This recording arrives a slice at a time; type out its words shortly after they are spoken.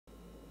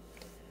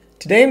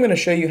Today I'm going to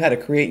show you how to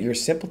create your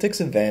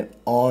SimpleTix event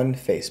on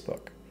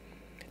Facebook.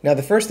 Now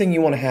the first thing you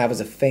want to have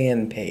is a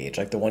fan page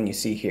like the one you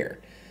see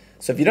here.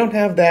 So if you don't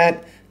have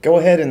that, go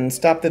ahead and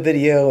stop the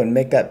video and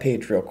make that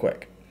page real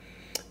quick.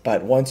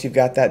 But once you've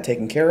got that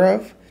taken care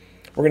of,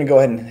 we're going to go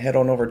ahead and head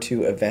on over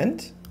to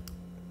Event.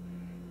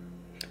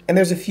 And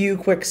there's a few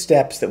quick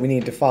steps that we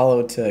need to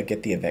follow to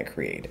get the event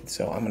created.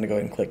 So I'm going to go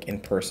ahead and click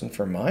In Person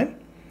for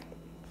mine.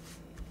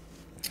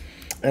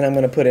 And I'm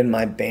going to put in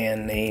my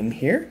band name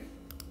here.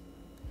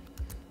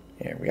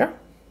 There we are.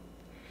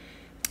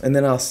 And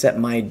then I'll set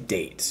my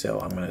date.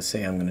 So I'm going to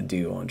say I'm going to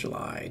do on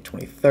July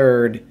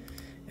 23rd.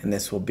 And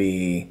this will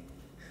be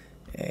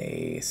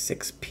a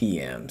 6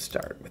 p.m.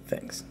 start with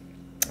things.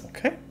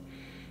 Okay.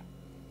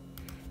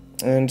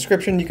 And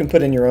description you can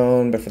put in your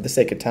own, but for the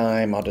sake of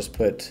time, I'll just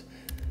put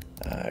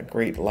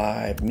great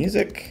live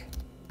music.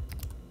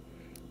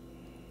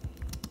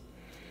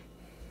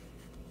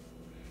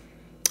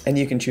 And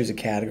you can choose a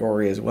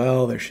category as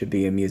well. There should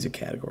be a music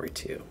category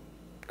too.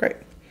 Great.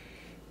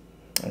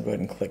 I'll go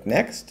ahead and click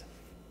Next.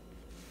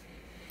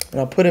 And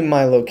I'll put in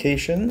my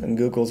location, and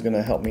Google's going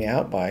to help me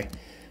out by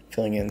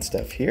filling in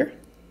stuff here.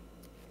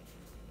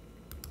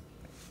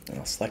 And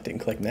I'll select it and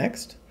click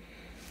Next.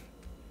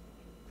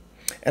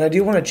 And I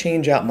do want to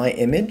change out my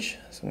image,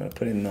 so I'm going to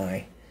put in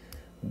my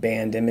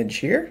band image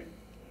here,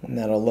 and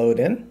that'll load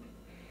in.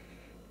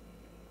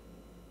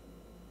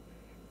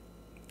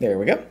 There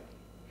we go.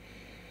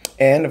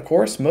 And of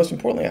course, most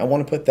importantly, I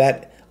want to put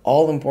that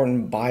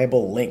all-important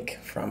Bible link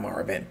from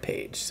our event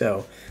page.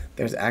 So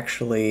there's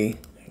actually,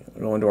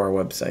 go into our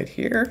website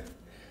here,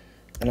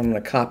 and I'm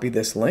going to copy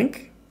this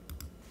link,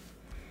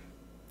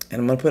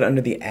 and I'm going to put it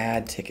under the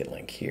Add Ticket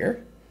link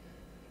here,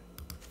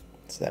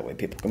 so that way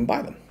people can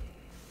buy them.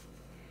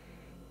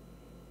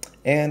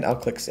 And I'll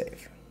click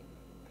Save.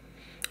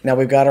 Now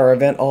we've got our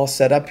event all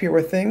set up here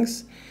with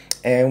things,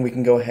 and we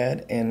can go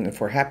ahead, and if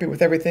we're happy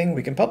with everything,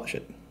 we can publish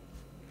it.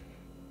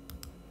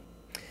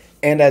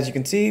 And as you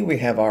can see, we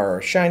have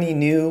our shiny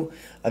new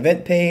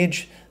event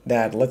page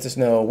that lets us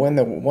know when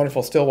the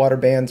wonderful Stillwater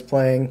Band's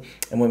playing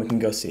and when we can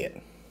go see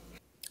it.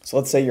 So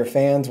let's say your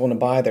fans want to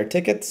buy their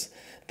tickets.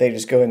 They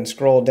just go ahead and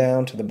scroll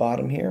down to the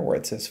bottom here where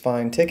it says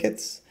Find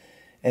Tickets,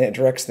 and it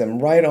directs them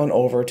right on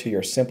over to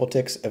your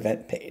SimpleTix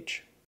event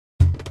page.